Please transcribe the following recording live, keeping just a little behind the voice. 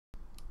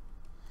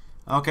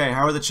Okay,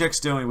 how are the chicks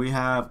doing? We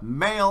have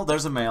male.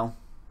 There's a male.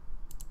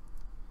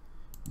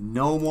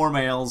 No more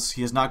males.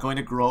 He is not going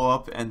to grow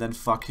up and then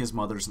fuck his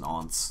mothers and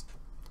aunts.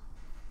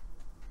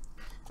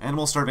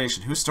 Animal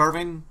starvation. Who's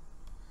starving?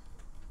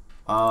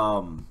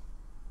 Oh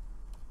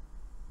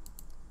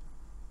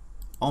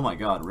my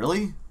god,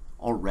 really?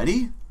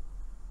 Already?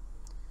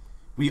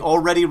 We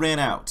already ran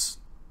out.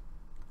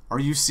 Are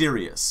you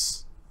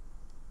serious?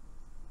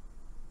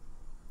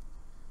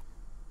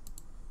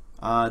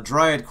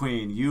 Dryad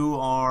Queen, you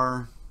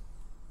are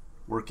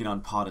working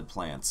on potted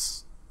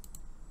plants.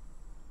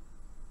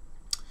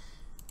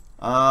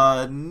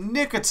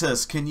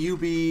 Nicotus, can you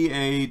be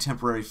a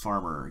temporary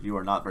farmer? You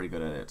are not very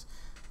good at it.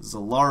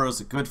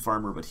 Zalaro's a good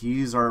farmer, but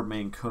he's our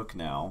main cook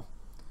now.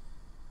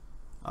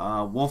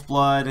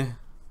 Wolfblood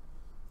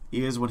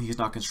is when he's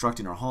not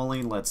constructing or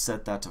hauling. Let's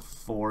set that to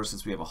 4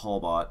 since we have a haul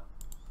bot.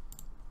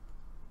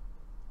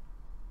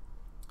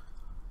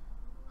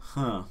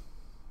 Huh.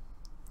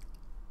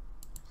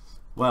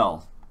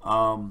 Well,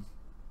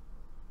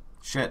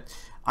 shit.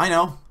 I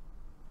know.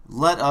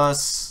 Let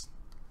us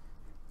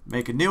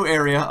make a new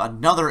area,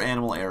 another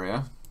animal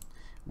area.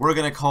 We're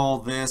gonna call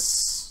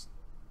this...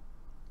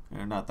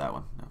 Or not that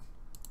one. No.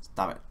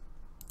 Stop it.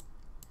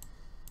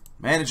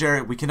 Manage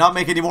area. We cannot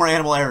make any more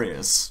animal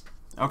areas.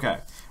 Okay.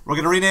 We're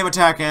gonna rename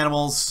attack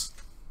animals.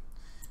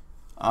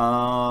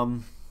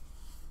 Actually,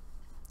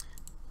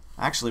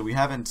 we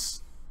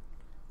haven't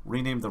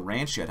renamed the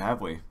ranch yet,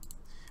 have we?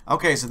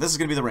 Okay, so this is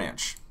gonna be the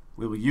ranch.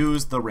 We will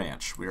use the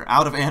ranch. We are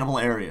out of animal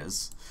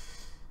areas.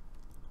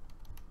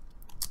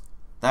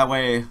 That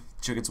way,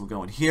 chickens will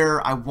go in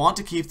here. I want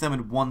to keep them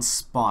in one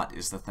spot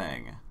is the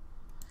thing.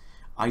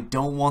 I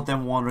don't want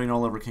them wandering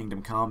all over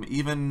Kingdom Come.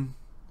 Even...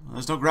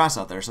 There's no grass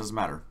out there, so it doesn't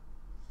matter.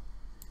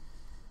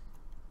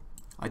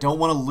 I don't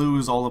want to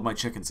lose all of my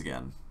chickens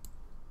again.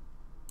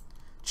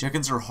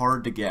 Chickens are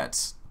hard to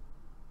get.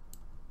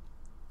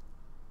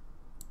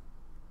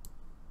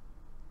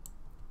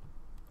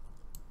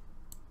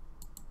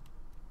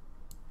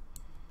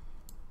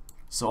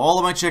 So all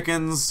of my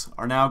chickens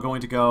are now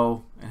going to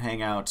go and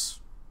hang out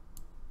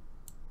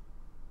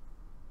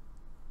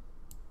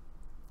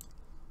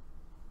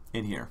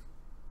in here.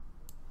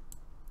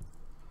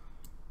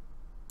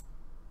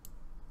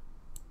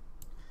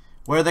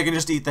 Where they can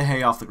just eat the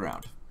hay off the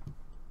ground.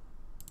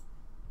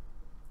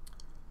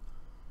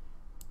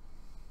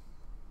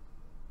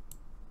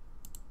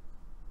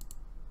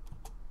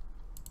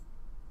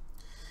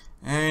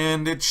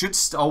 And it should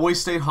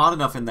always stay hot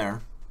enough in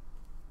there,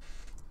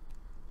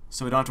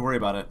 so we don't have to worry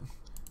about it.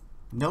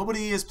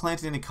 Nobody is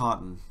planting any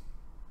cotton.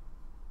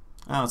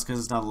 Oh, it's because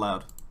it's not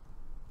allowed.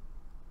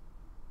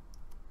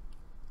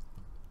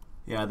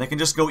 Yeah, they can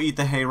just go eat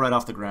the hay right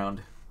off the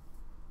ground.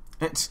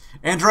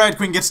 And Dryad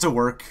Queen gets to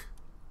work.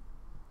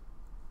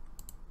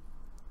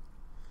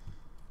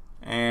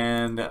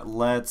 And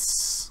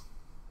let's...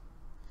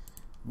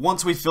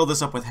 Once we fill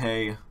this up with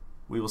hay,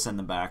 we will send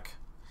them back.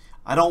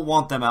 I don't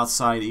want them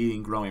outside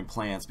eating growing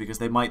plants because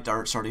they might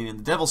start eating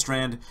the Devil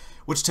Strand,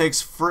 which takes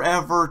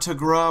forever to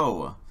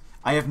grow.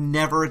 I have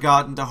never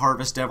gotten to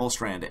harvest Devil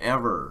Strand,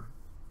 ever.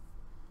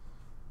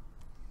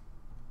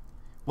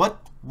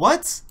 What?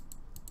 What?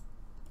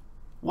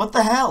 What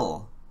the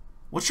hell?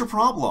 What's your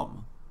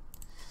problem?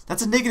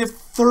 That's a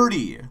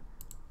 -30.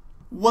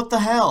 What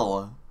the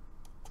hell?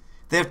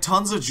 They have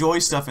tons of joy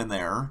stuff in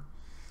there.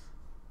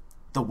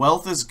 The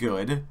wealth is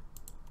good.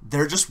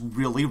 They're just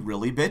really,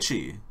 really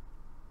bitchy.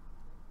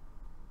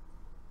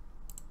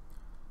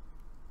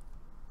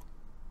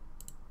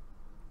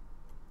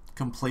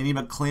 Complainy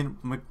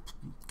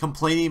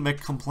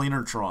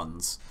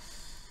McComplaintertrons.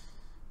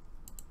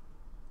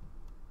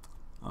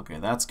 Okay,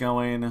 that's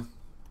going.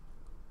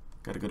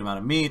 Got a good amount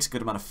of meat,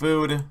 good amount of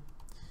food.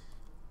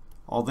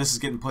 All this is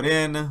getting put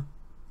in.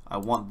 I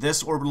want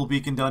this orbital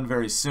beacon done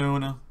very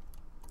soon.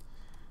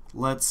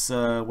 Let's,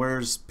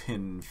 where's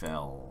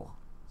Pinfell?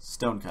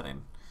 Stone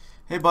cutting.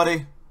 Hey,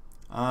 buddy.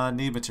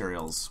 Need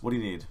materials. What do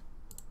you need?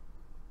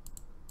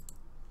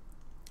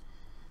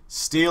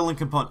 Steel and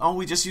component. Oh,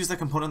 we just used the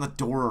component on the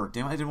door.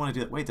 Damn, I didn't want to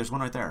do that. Wait, there's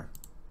one right there.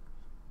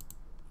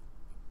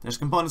 There's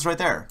components right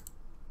there.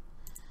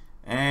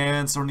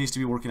 And someone needs to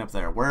be working up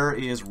there. Where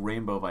is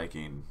Rainbow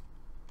Viking?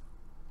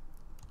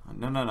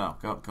 No, no, no.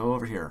 Go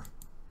over here.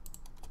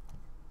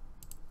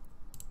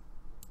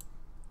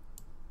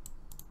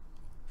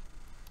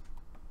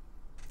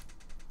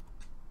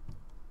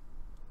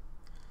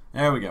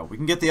 There we go. We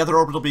can get the other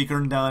orbital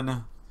beacon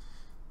done.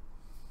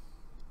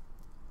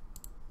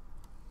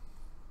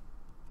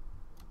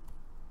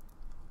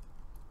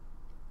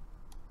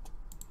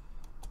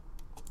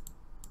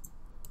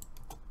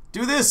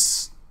 Do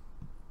this!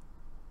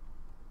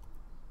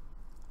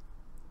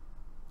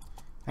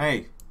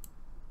 Hey.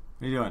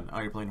 What are you doing? Oh,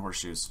 you're playing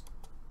horseshoes.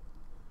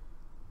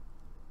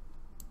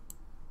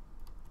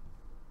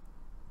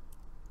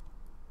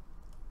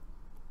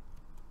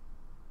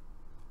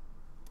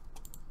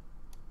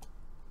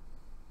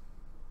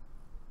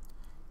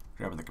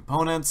 Grabbing the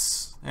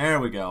components.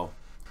 There we go.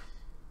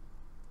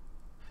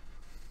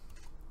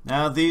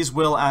 Now these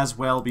will as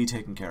well be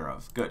taken care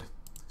of. Good.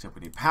 Except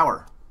we need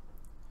power.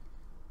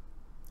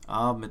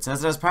 It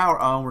says it has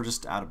power. Oh, we're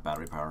just out of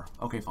battery power.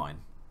 Okay, fine.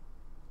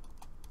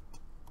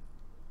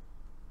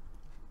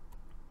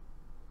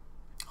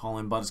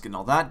 Haul-in bud is getting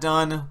all that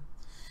done.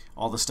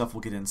 All the stuff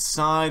will get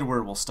inside where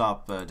it will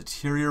stop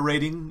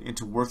deteriorating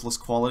into worthless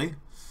quality.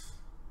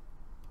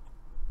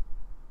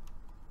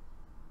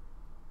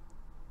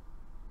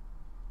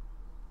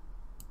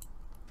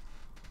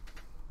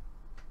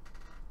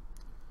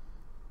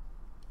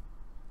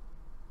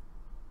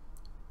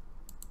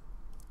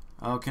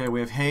 Okay, we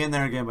have hay in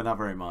there again, but not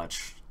very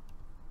much.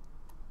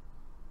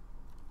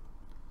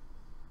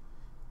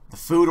 The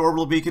food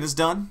orbital beacon is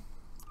done.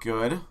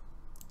 Good.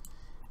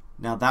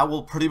 Now that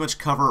will pretty much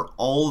cover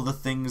all of the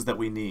things that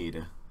we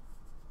need.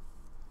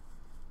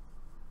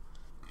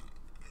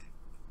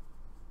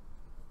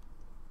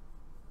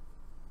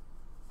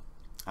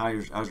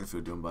 How's your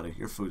food doing, buddy?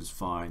 Your food is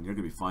fine. You're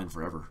going to be fine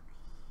forever.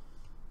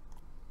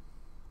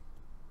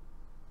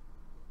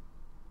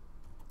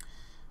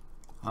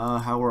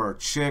 How are our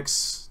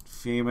chicks?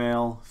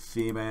 Female,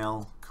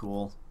 female,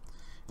 cool.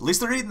 At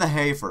least they're eating the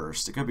hay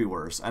first. It could be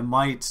worse. I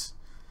might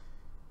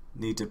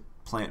need to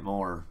plant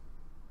more.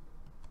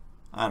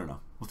 I don't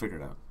know. We'll figure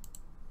it out.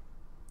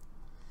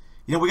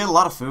 You know, we got a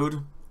lot of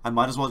food. I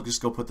might as well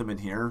just go put them in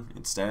here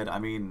instead. I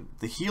mean,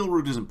 the heal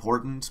root is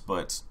important,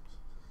 but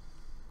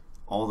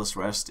all this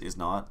rest is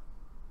not.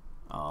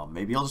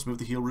 Maybe I'll just move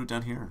the heal root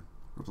down here.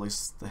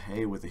 Replace the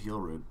hay with the heal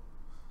root.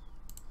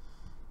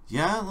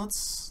 Yeah,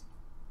 let's...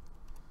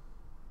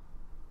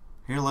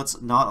 Here,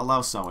 let's not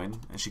allow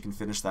sowing, and she can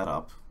finish that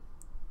up.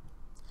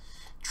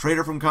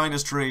 Trader from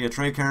Kindness Tree. A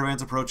trade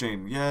caravan's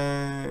approaching.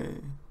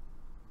 Yay!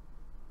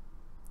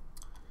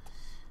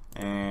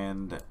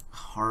 And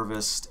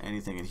harvest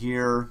anything in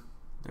here.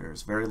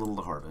 There's very little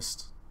to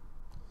harvest.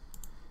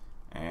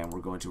 And we're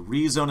going to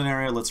rezone an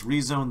area. Let's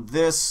rezone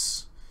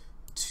this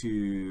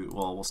to...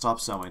 Well, we'll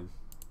stop sowing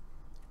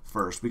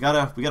first. We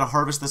gotta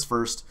harvest this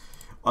first.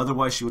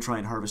 Otherwise, she will try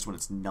and harvest when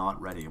it's not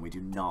ready, and we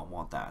do not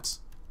want that.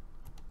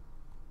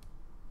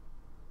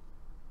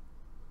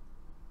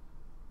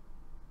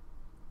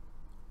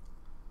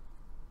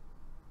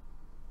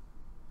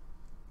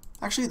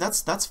 Actually,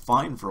 that's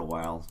fine for a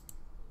while.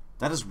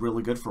 That is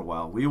really good for a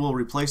while. We will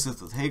replace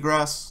this with hay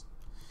grass.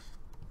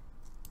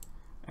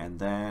 And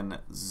then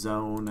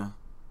zone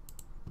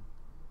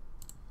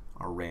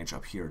our ranch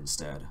up here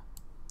instead.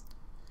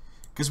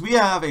 Because we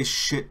have a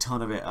shit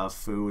ton of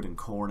food and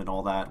corn and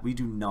all that. We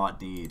do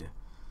not need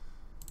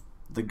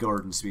the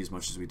gardens to be as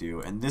much as we do.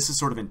 And this is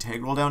sort of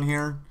integral down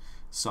here.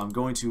 So I'm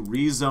going to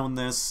rezone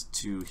this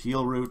to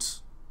heal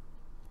root.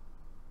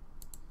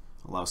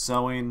 Allow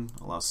sowing.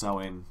 Allow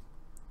sowing.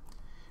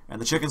 And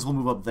the chickens will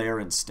move up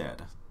there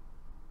instead.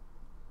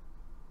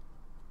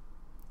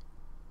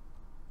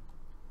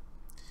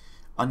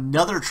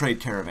 Another trade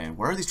caravan.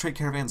 Where are these trade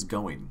caravans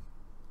going?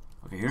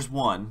 Okay, here's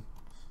one.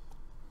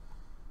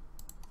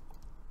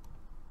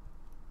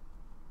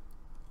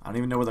 I don't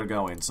even know where they're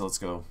going, so let's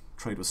go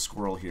trade with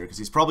Squirrel here. Because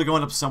he's probably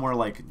going up somewhere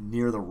like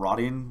near the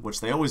rotting,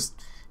 which they always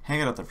hang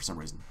it up there for some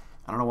reason.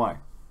 I don't know why.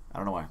 I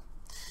don't know why.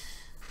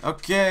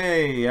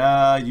 Okay,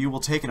 you will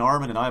take an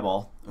arm and an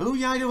eyeball. Oh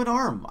yeah, I do an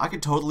arm. I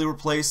could totally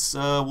replace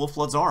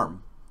Wolfblood's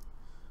arm.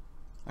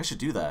 I should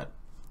do that.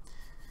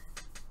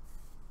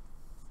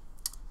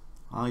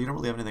 You don't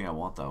really have anything I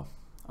want though.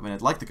 I mean,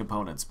 I'd like the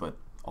components, but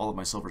all of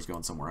my silver's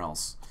going somewhere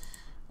else.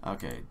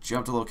 Okay,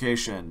 jump to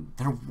location.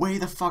 They're way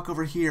the fuck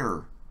over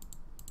here.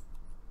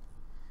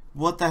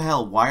 What the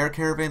hell? Why are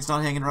caravans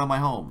not hanging around my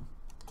home?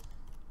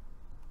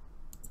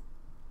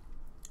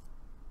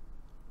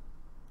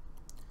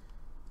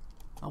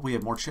 Oh, we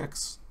have more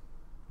chicks.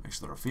 Make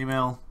sure they're a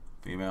female.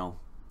 Female.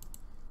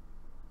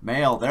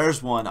 Male.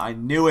 There's one. I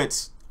knew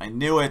it. I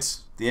knew it.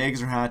 The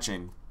eggs are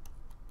hatching.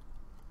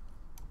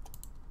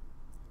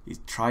 He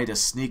tried to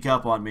sneak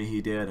up on me.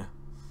 He did.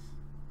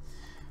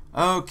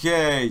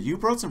 Okay. You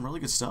brought some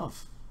really good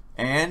stuff.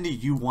 And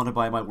you want to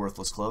buy my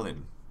worthless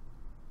clothing.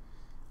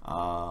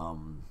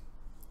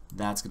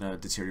 That's going to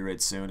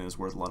deteriorate soon. It was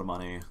worth a lot of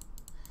money.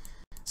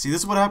 See,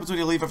 this is what happens when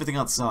you leave everything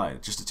outside.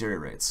 It just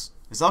deteriorates.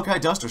 His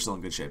Alkai Duster still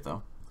in good shape,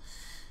 though.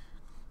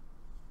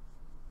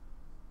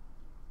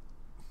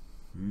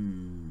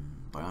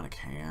 Bionic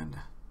Hand.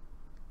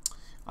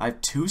 I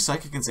have 2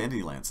 Psychic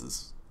Insanity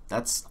Lances.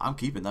 I'm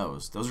keeping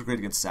those. Those are great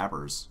against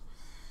Sappers.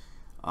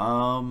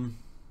 You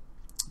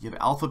have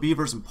Alpha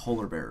Beavers and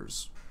Polar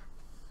Bears.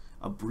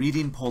 A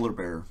breeding Polar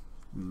Bear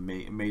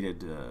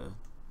mated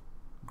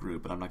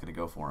group, but I'm not going to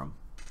go for him.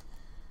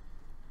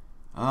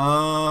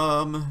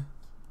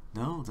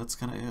 No, that's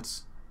kind of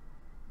it.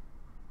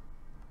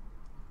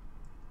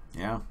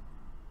 Yeah.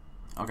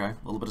 Okay, a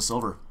little bit of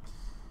silver.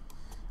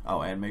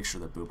 Oh, and make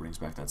sure that Boo brings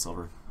back that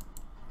silver.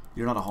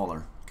 You're not a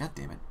hauler. God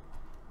damn it.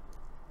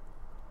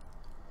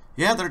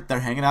 Yeah,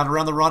 they're hanging out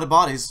around the rotted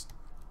bodies.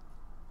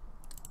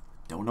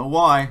 Don't know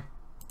why.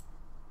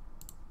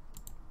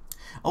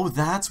 Oh,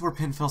 that's where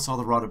Pinfell saw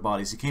the rotted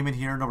bodies. He came in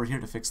here and over here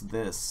to fix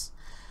this.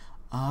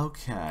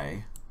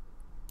 Okay.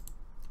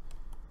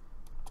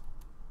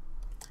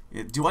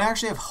 Do I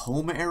actually have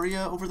home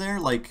area over there?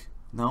 Like,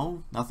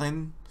 No?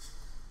 Nothing?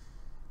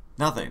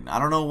 Nothing. I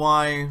don't know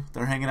why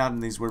they're hanging out in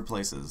these weird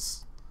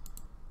places.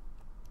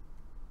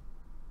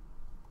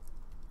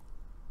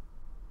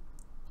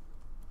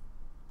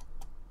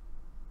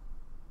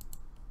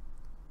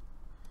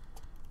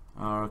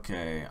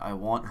 Okay, I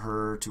want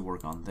her to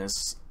work on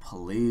this,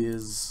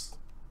 please.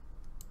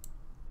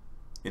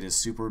 It is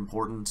super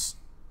important.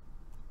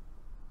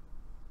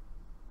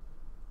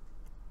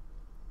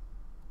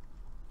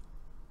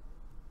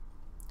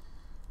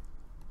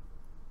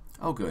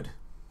 Oh, good.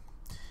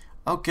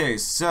 Okay,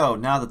 so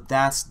now that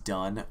that's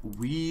done,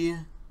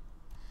 well,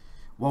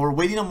 we're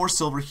waiting on more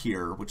silver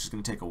here, which is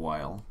going to take a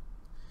while.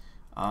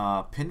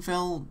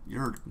 Pinfell,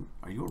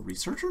 are you a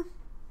researcher?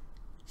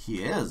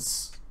 He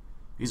is.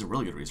 He's a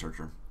really good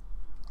researcher.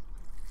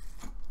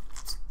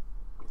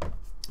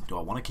 Do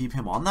I want to keep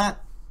him on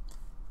that?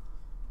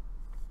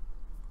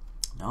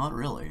 Not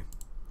really.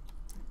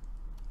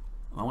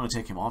 I want to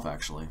take him off,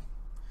 actually.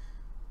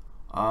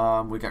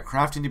 We got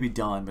crafting to be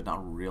done, but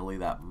not really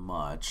that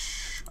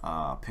much.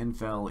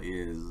 Pinfell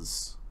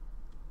is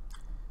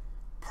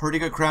pretty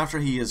good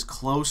crafter. He is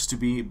close to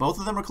be. Both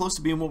of them are close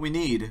to being what we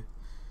need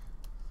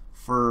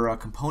for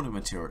component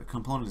material,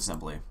 component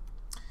assembly.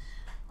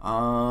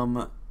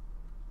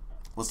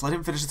 Let's let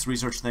him finish this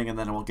research thing, and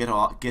then we'll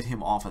get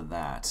him off of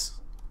that.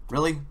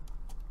 Really?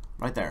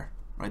 Right there.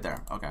 Right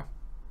there. Okay.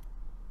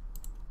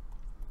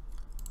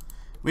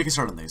 We can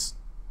start on these.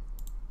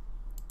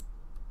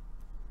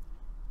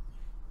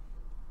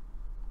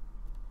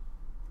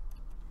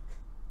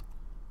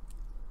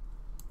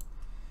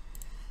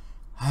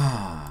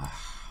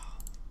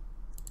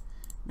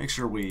 Make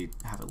sure we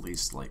have at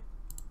least, like,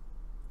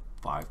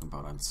 5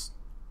 components.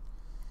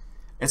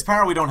 It's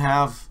power we don't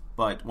have,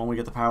 but when we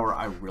get the power,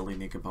 I really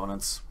need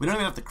components. We don't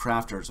even have the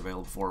crafters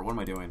available for it. What am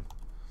I doing?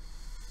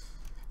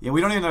 Yeah, we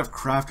don't even have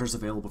crafters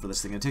available for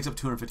this thing. It takes up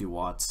 250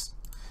 watts.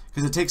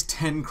 Because it takes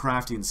 10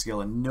 crafting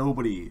skill, and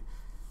nobody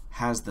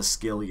has the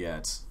skill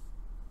yet.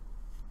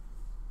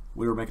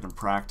 We were making them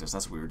practice.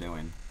 That's what we were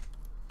doing.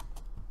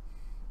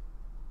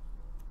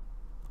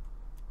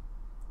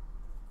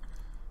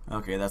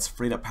 Okay, that's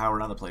freed up power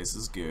in other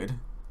places. Good.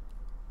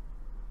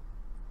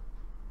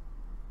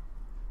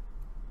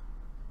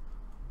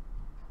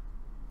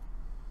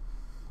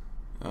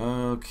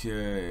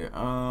 Okay, I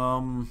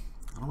don't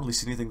really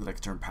see anything that I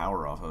can turn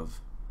power off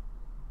of.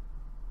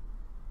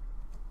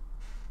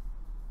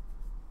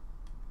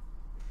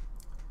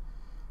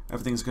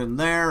 Everything's good in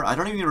there. I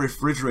don't even need to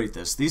refrigerate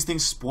this. These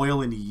things spoil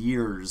in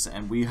years,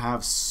 and we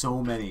have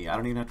so many. I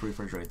don't even have to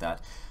refrigerate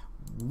that.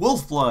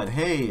 Wolf blood,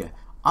 hey!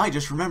 I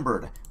just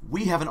remembered.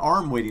 We have an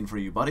arm waiting for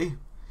you, buddy.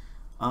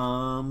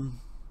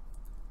 Don't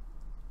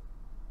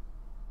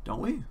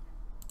we?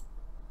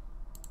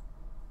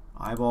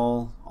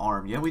 Eyeball,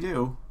 arm. Yeah, we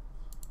do.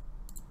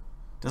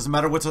 Doesn't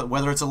matter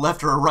whether it's a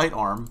left or a right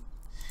arm.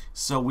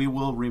 So we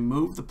will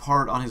remove the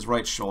part on his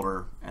right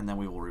shoulder, and then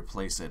we will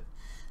replace it.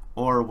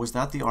 Or was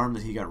that the arm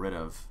that he got rid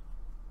of?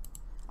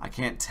 I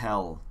can't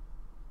tell.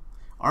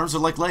 Arms are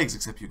like legs,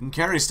 except you can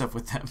carry stuff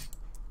with them.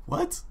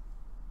 What?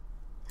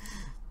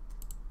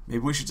 Maybe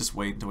we should just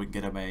wait until we can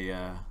get him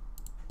a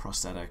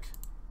prosthetic.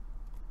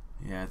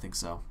 Yeah, I think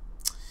so.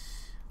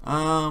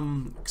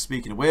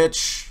 Speaking of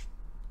which,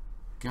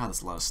 God,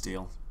 that's a lot of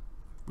steel.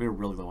 We're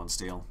really low on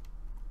steel.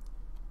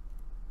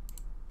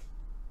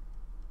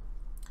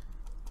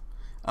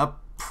 A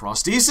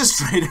prosthesis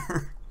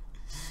trader.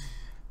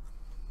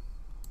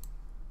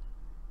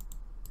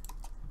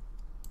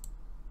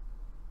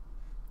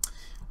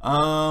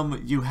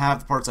 You have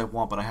the parts I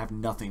want, but I have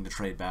nothing to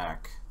trade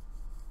back.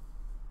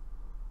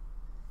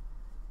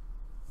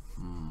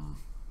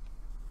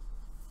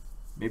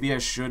 Maybe I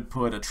should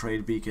put a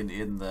trade beacon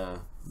in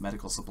the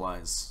medical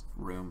supplies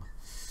room.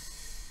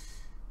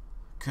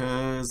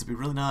 'Cause it'd be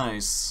really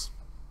nice.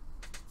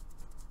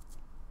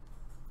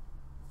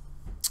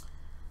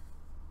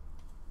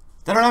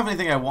 They don't have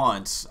anything I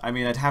want. I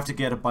mean, I'd have to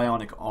get a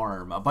bionic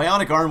arm. A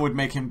bionic arm would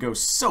make him go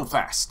so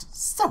fast.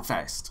 So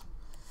fast.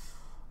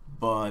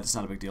 But it's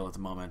not a big deal at the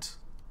moment.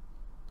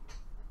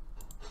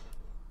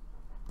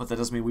 But that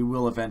does mean we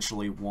will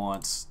eventually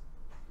want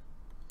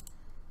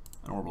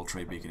an orbital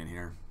trade beacon in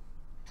here.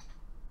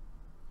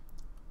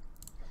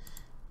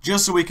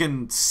 Just so we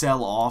can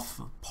sell off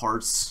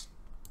parts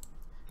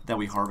that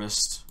we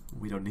harvest.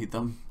 We don't need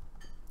them.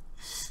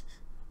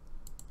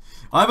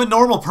 I'm a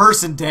normal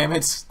person, damn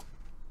it!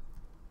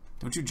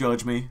 Don't you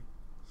judge me.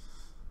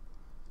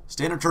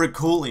 Standard turret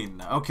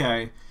cooling.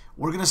 Okay.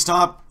 We're gonna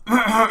stop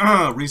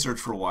research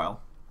for a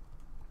while.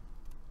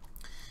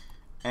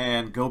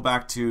 And go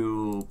back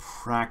to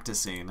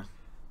practicing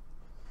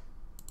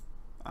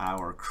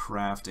our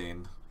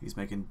crafting. He's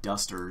making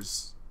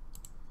dusters.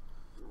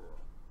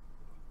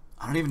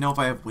 I don't even know if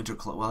I have winter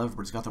clothing. Well,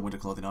 everybody's got their winter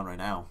clothing on right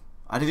now.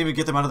 I didn't even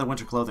get them out of their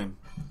winter clothing.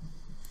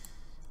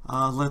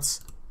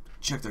 Let's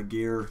check their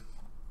gear.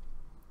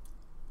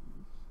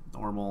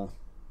 Normal.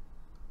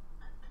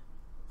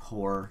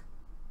 Poor.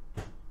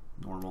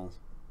 Normal.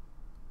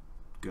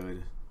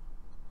 Good.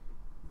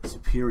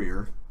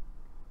 Superior.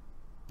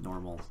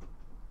 Normal.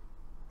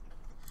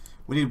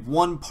 We need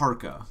 1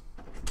 parka.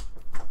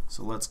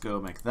 So let's go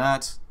make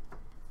that.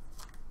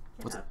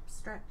 Get up,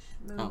 stretch,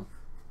 move. Oh.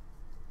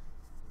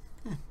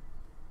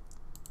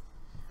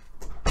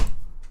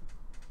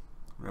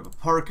 Grab a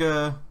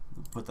parka,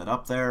 put that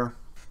up there.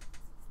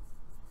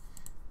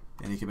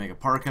 And he can make a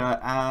parka,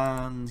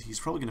 and he's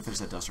probably going to finish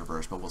that duster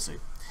first, but we'll see.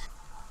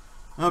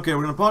 Okay,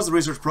 we're going to pause the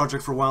research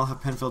project for a while,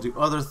 have Penfell do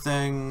other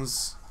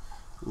things.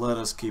 Let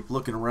us keep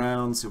looking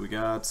around, see what we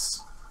got.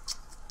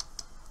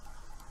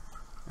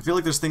 I feel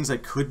like there's things I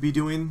could be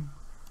doing.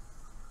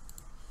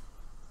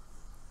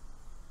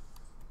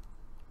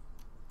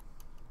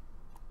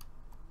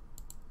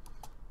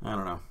 I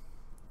don't know.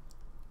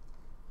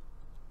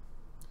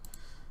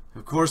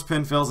 Of course,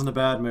 Penfell's in a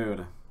bad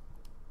mood.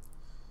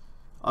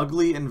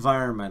 Ugly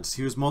environment.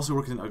 He was mostly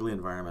working in an ugly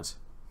environment.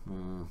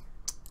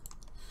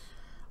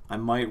 I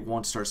might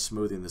want to start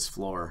smoothing this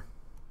floor.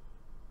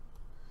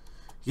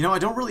 You know, I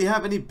don't really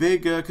have any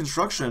big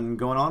construction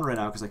going on right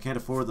now because I can't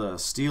afford the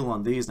steel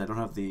on these, and I don't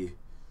have the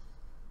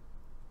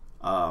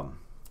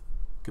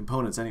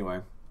components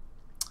anyway.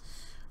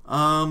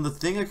 The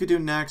thing I could do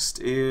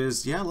next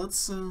is, yeah,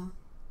 let's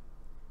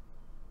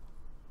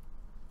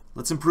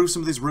improve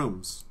some of these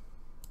rooms.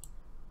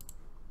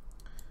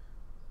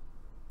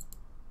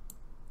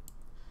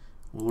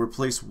 We'll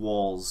replace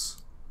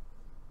walls.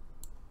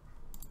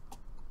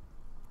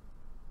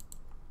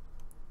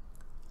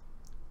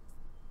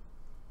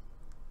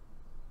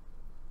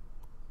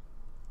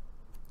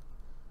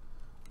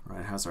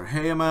 Right, how's our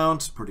hay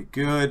amount? Pretty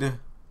good.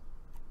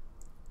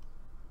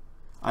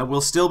 I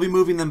will still be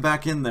moving them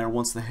back in there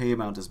once the hay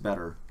amount is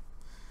better.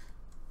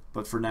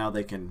 But for now,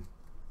 they can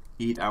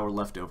eat our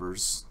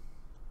leftovers.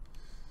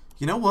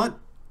 You know what?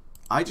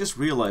 I just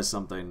realized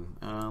something.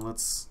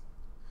 Let's...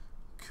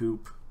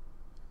 Coop.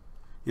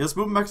 Yeah, let's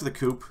move them back to the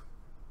coop.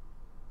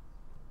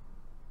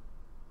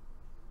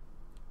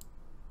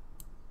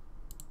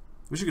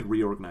 Wish you could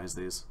reorganize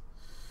these.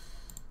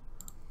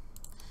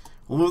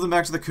 We'll move them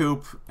back to the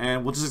coop,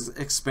 and we'll just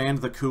expand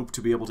the coop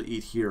to be able to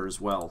eat here as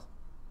well.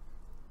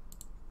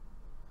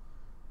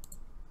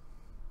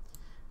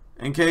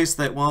 In case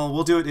that, well,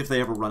 we'll do it if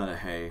they ever run out of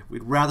hay.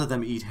 We'd rather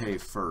them eat hay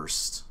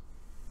first.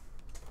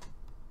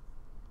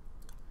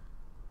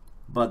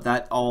 But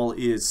that all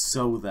is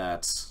so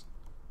that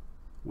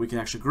we can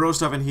actually grow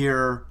stuff in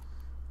here,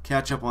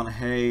 catch up on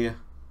hay.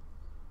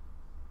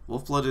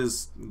 Wolfblood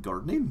is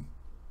gardening?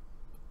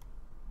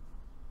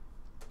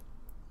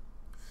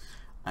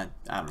 I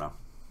don't know.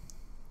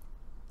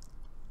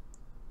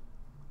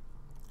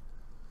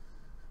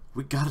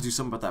 We gotta do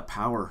something about that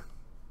power.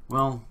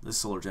 Well, this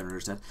solar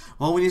generator's dead.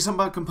 Well, we need something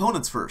about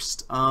components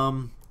first.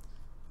 Trader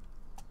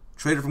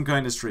from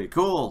Kindness Tree.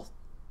 Cool.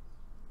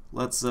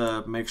 Let's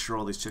make sure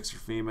all these chicks are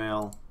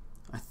female.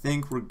 I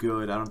think we're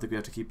good. I don't think we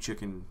have to keep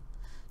checking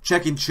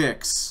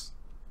chicks.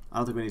 I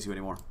don't think we need to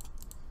anymore.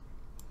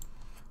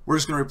 We're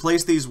just going to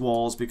replace these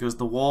walls because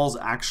the walls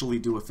actually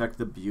do affect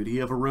the beauty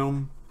of a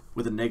room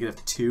with a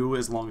 -2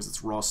 as long as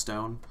it's raw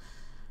stone.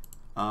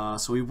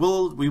 So we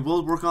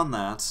will work on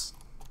that.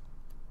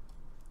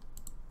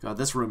 God,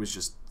 this room is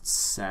just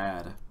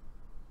sad.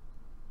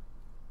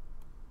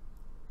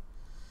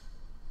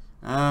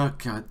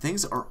 God,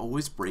 things are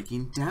always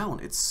breaking down.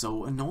 It's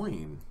so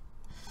annoying.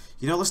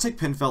 You know, let's take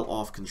Penfell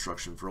off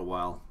construction for a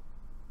while.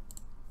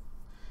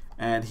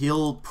 And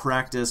he'll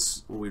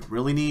practice what we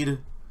really need,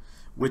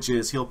 which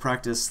is he'll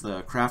practice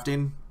the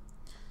crafting.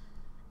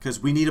 Because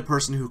we need a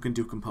person who can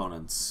do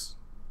components.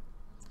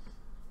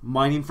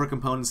 Mining for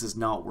components is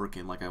not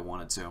working like I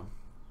want it to.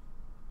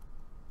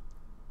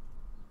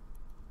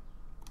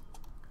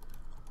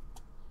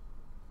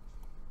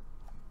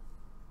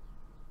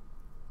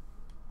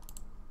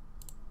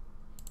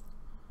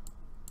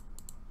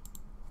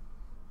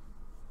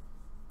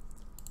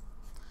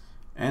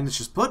 And it's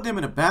just putting him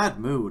in a bad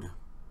mood.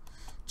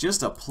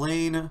 Just a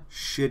plain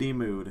shitty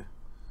mood.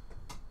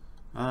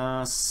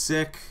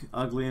 Sick,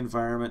 ugly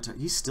environment.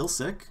 He's still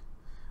sick?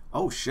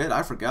 Oh shit,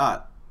 I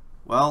forgot.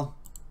 Well,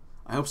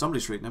 I hope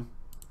somebody's treating him.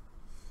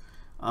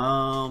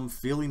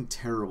 Feeling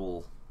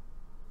terrible.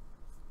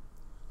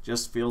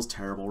 Just feels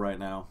terrible right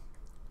now.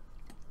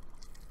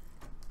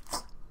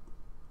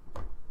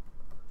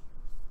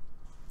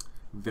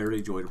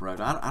 Very joy deprived.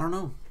 I don't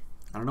know.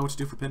 I don't know what to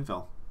do for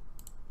Penfell.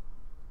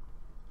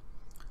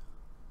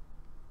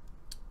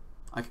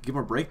 I could give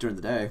him a break during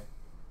the day.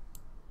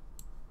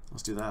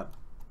 Let's do that.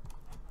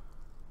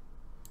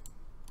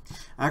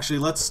 Actually,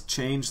 let's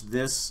change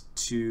this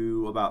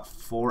to about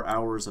 4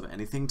 hours of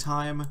anything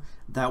time.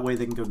 That way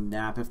they can go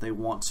nap if they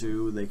want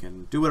to. They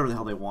can do whatever the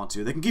hell they want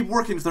to. They can keep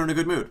working if they're in a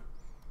good mood.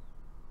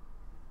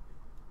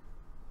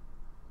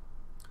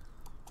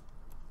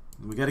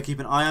 And we gotta keep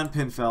an eye on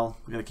Penfell.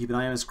 We gotta keep an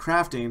eye on his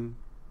crafting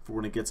for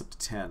when it gets up to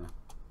 10.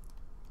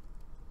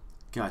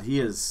 God, he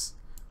is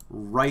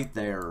right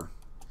there.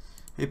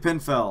 Hey,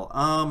 Penfell,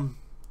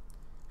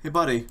 hey,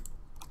 buddy,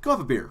 go have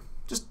a beer.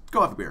 Just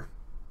go have a beer.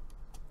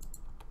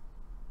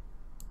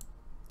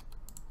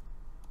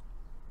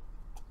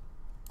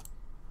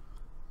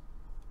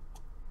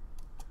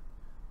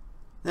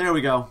 There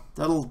we go.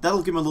 That'll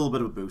give him a little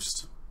bit of a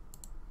boost.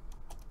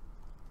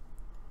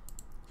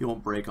 He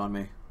won't break on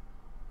me.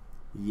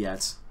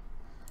 Yet.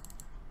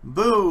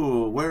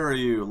 Boo! Where are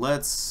you?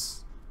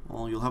 Let's...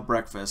 Well, you'll have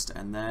breakfast,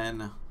 and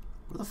then...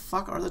 Where the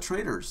fuck are the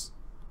traders?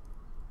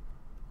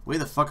 Way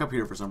the fuck up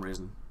here for some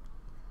reason.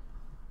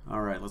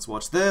 Alright, let's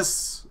watch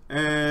this,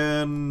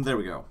 and there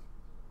we go.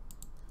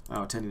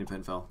 Oh, tending to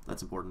pinfell.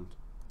 That's important.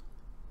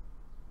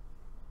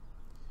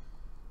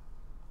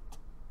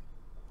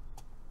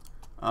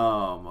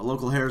 A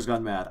local hare's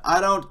gone mad. I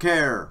don't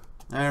care.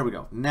 There we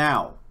go.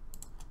 Now,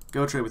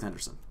 go trade with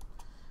Henderson.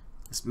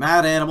 This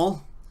mad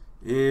animal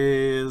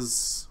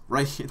is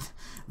right here.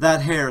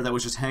 That hare that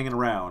was just hanging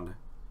around.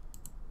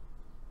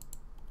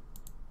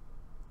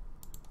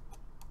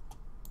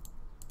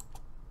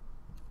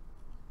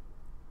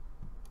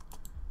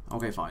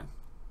 Okay, fine.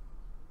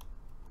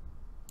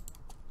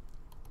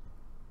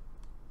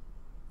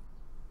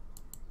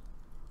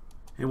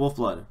 Hey,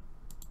 Wolfblood.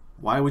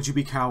 Why would you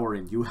be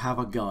cowering? You have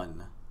a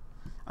gun.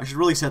 I should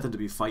really set them to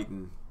be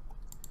fighting.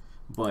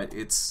 But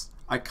it's...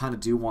 I kind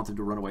of do want them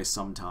to run away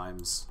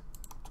sometimes.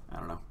 I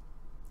don't know.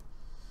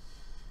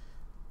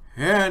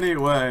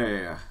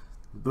 Anyway.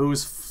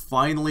 Boo's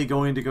finally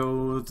going to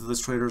go to this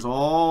traders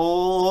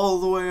all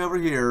the way over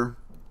here.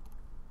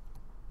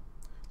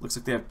 Looks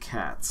like they have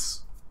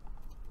cats.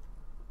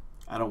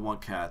 I don't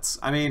want cats.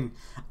 I mean,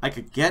 I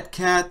could get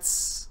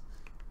cats,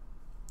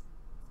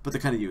 but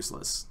they're kind of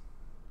useless,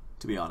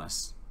 to be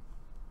honest.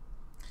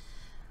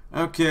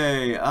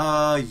 Okay,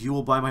 you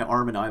will buy my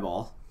arm and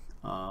eyeball.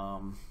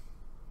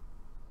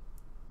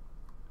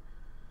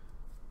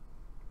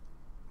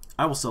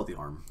 I will sell the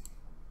arm.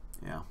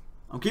 Yeah.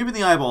 I'm keeping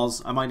the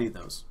eyeballs. I might need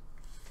those.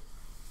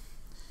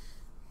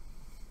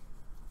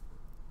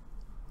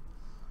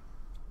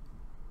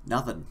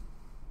 Nothing.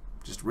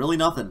 Just really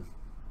nothing.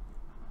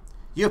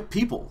 You have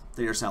people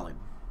that you're selling.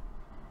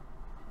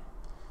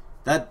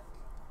 That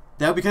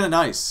would be kind of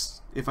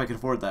nice if I could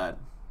afford that.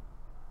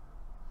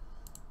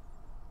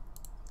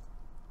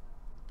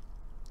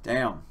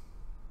 Damn.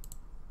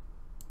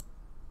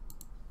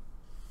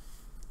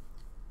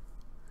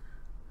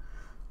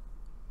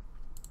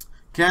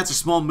 Cats are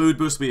small mood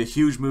boost, will be a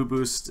huge mood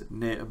boost,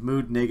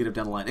 mood negative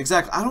down the line.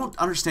 Exactly. I don't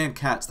understand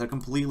cats. They're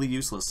completely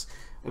useless.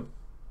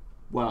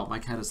 Wow, my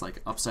cat is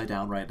like upside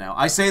down right now.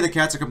 I say the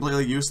cats are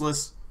completely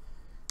useless.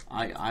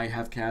 I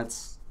have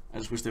cats. I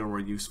just wish they were more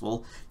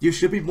useful. You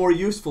should be more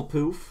useful,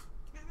 Poof.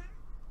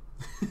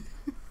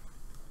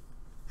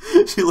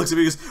 She looks at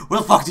me and goes,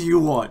 what the fuck do you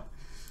want?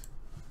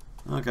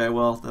 Okay,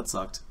 well, that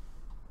sucked.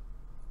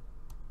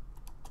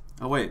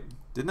 Oh, wait.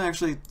 Didn't I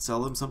actually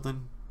sell them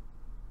something?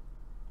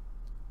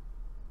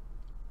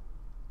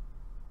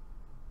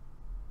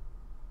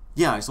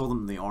 Yeah, I sold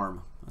them the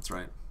arm. That's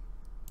right.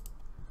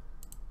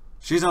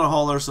 She's not a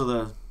hauler, so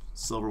the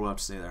silver will have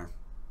to stay there.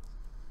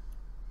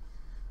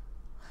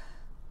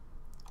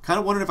 Kind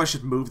of wondering if I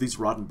should move these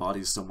rotten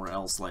bodies somewhere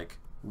else, like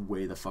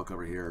way the fuck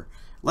over here.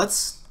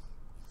 Let's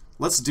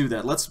do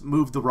that. Let's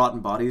move the rotten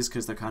bodies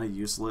because they're kind of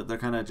useless. They're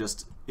kind of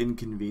just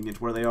inconvenient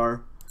where they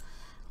are.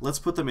 Let's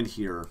put them in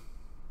here.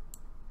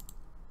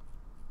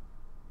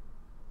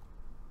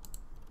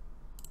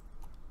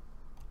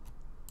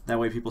 That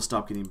way people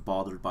stop getting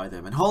bothered by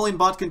them. And Hauling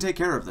Bot can take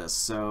care of this,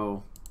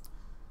 so...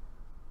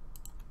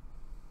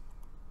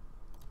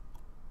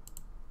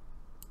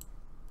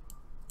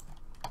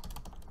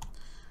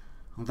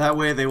 That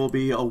way they will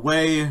be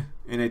away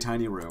in a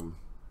tiny room.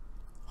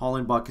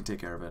 Hauling Bot can take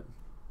care of it.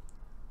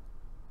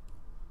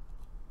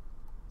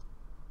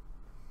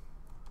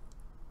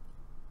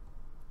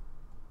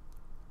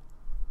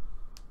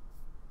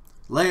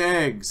 Lay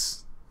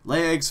eggs!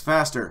 Lay eggs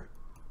faster!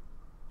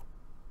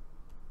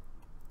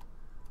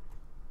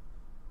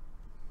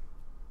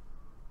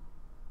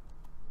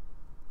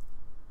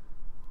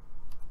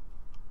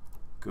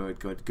 Good,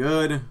 good,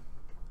 good.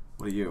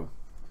 What are you?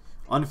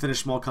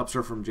 Unfinished small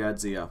cupster from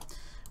Jadzia.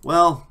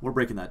 Well, we're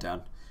breaking that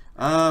down.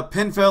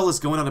 Pinfell is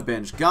going on a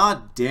binge.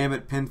 God damn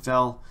it,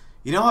 Pinfell.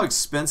 You know how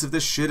expensive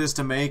this shit is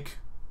to make?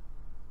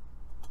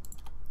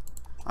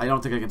 I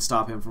don't think I can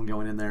stop him from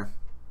going in there.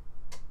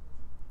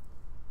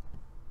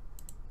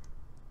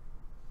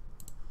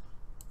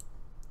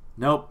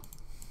 Nope.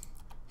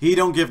 He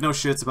don't give no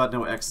shits about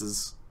no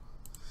X's.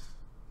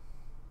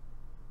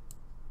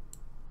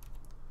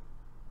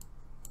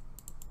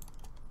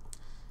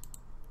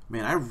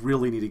 Man, I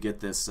really need to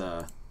get this,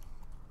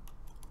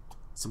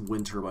 some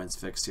wind turbines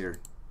fixed here.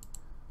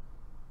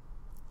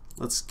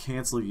 Let's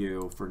cancel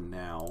you for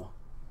now.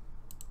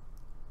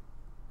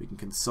 We can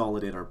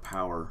consolidate our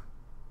power.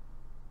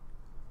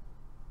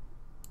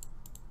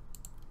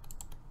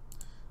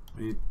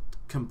 We need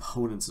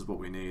components is what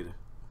we need.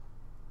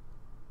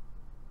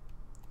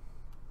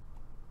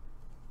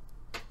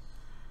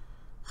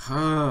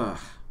 I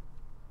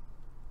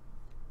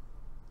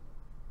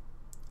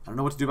don't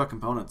know what to do about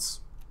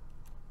components.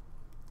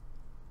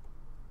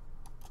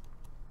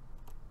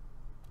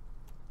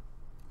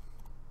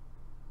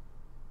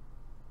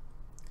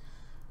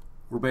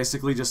 We're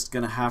basically just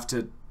gonna have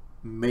to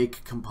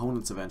make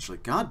components eventually.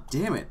 God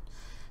damn it.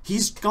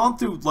 He's gone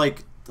through,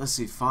 like, let's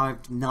see,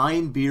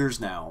 9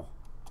 beers now.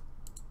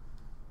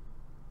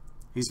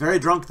 He's very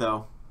drunk,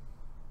 though.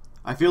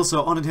 I feel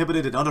so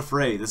uninhibited and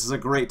unafraid. This is a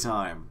great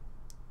time.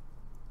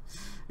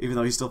 Even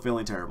though he's still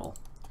feeling terrible.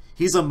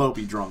 He's a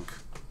mopey drunk.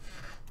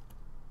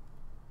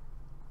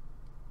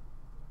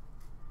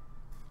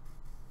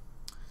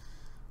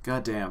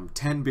 Goddamn,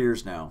 10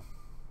 beers now.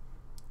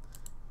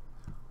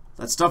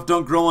 That stuff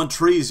don't grow on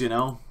trees, you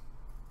know.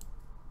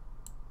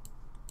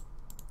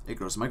 It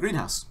grows in my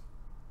greenhouse.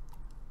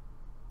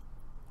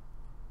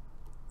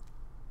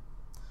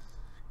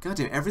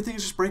 Goddamn, everything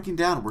is just breaking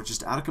down. We're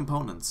just out of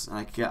components. And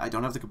I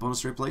don't have the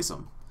components to replace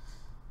them.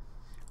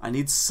 I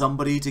need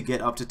somebody to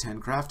get up to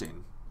 10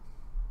 crafting.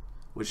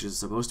 Which is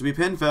supposed to be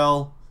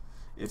Pinfell,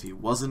 if he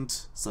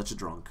wasn't such a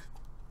drunk.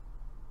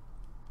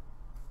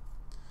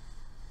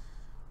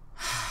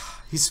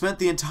 He spent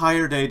the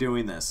entire day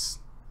doing this.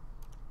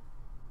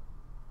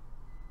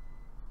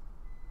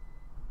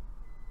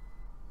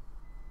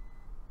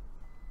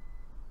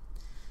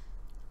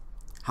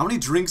 How many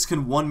drinks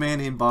can one man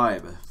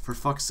imbibe? For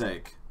fuck's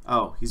sake.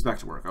 Oh, he's back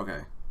to work.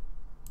 Okay.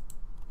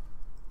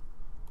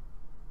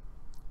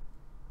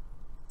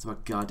 It's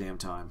about goddamn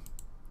time.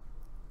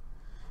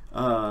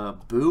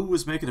 Boo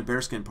was making a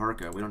bearskin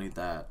parka. We don't need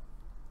that.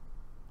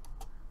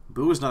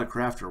 Boo is not a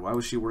crafter. Why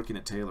was she working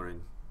at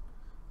tailoring?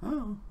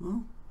 Oh,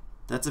 well.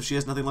 That's if she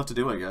has nothing left to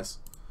do, I guess.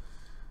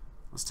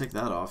 Let's take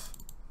that off.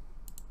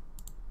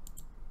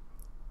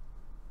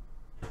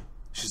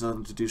 She's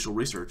nothing to do, she'll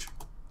research.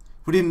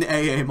 We need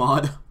an AA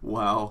mod.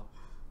 Wow.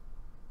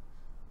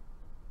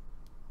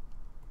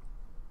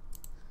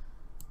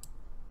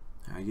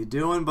 How you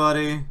doing,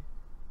 buddy?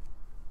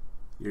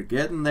 You're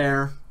getting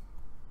there.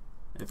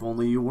 If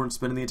only you weren't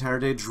spending the entire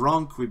day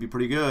drunk, we'd be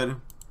pretty good.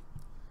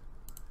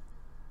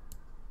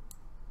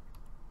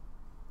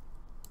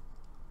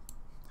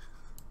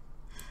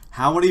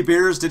 How many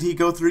beers did he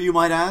go through, you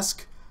might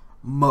ask?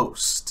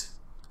 Most.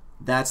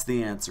 That's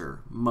the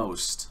answer.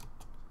 Most.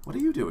 What are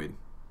you doing?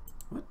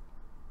 What?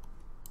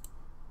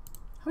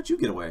 How'd you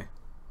get away?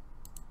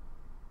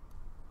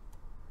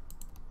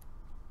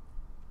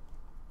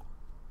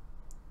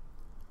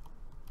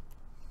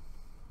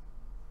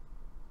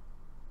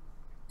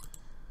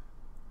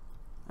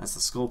 That's the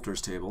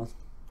sculptor's table.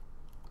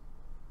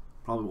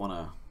 Probably want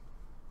to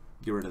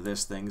get rid of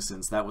this thing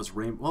since that was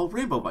Well,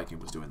 Rainbow Viking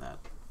was doing that.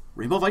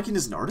 Rainbow Viking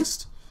is an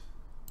artist?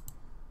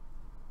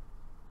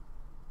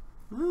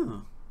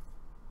 Oh.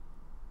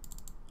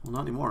 Well,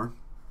 not anymore.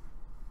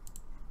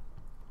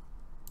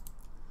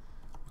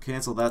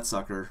 Cancel that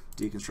sucker.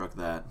 Deconstruct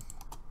that.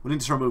 We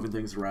need to start moving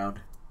things around.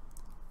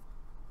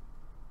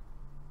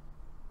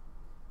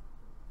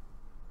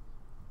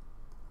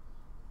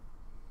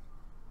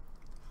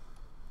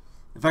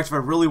 In fact, if I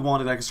really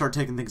wanted, I could start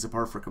taking things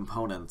apart for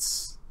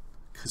components.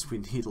 Because we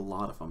need a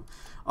lot of them.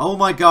 Oh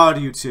my god,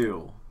 you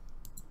two!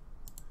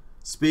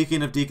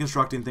 Speaking of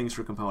deconstructing things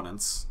for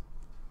components,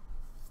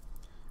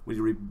 we need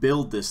to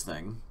rebuild this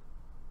thing.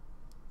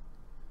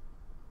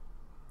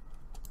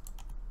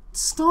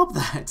 Stop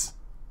that!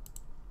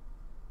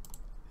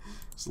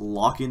 Just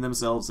locking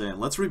themselves in.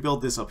 Let's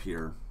rebuild this up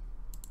here.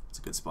 It's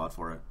a good spot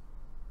for it.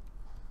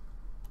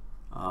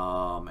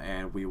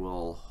 And we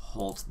will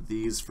halt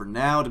these for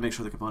now to make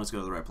sure the components go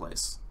to the right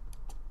place.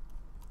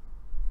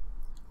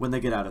 When they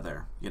get out of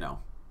there, you know.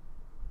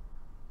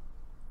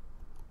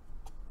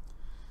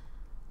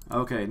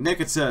 Okay, Nick,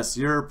 it says,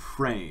 you're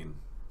praying.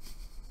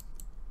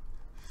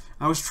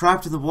 I was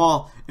trapped in the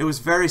wall. It was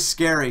very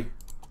scary.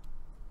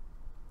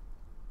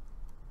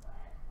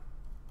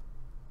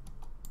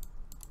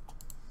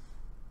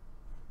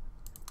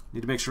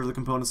 Need to make sure the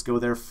components go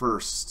there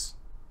first.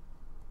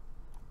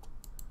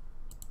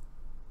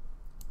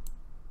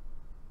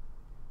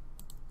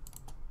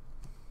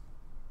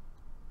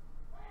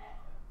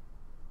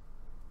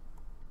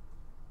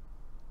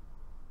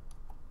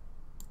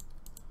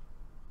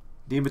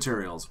 Need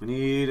materials. We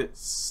need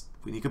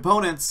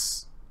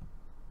components.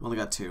 We only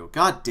got 2.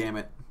 God damn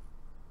it.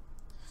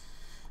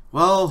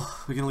 Well,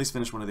 we can at least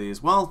finish one of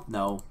these. Well,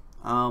 no.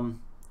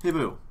 Hey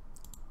Boo.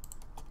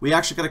 We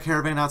actually got a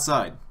caravan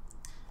outside.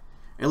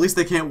 At least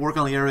they can't work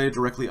on the area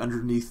directly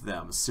underneath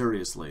them.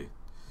 Seriously.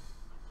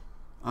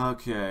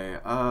 Okay.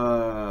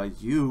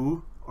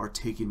 You are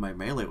taking my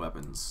melee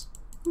weapons.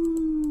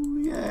 Ooh,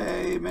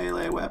 yay,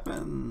 melee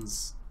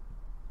weapons.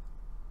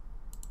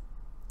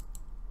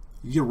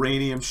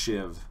 Uranium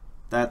shiv.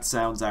 That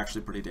sounds actually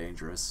pretty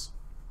dangerous.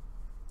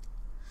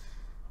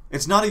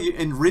 It's not an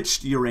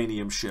enriched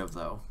uranium shiv,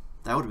 though.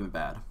 That would have been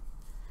bad.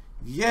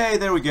 Yay,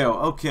 there we go.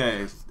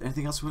 Okay.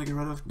 Anything else we want to get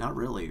rid of? Not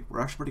really. We're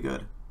actually pretty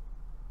good.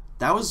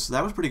 That was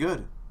pretty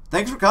good.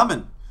 Thanks for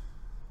coming.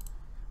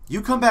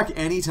 You come back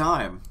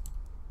anytime.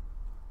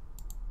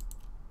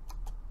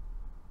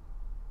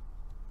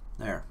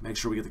 There. Make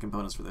sure we get the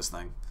components for this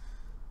thing.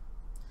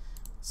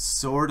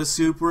 Sorta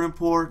super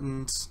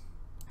important.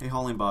 Hey,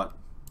 Hollingbot.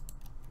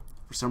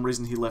 For some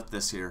reason, he left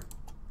this here.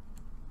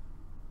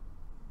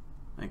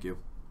 Thank you.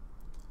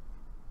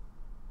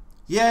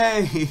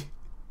 Yay!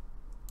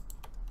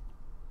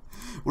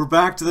 We're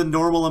back to the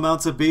normal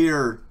amounts of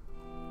beer.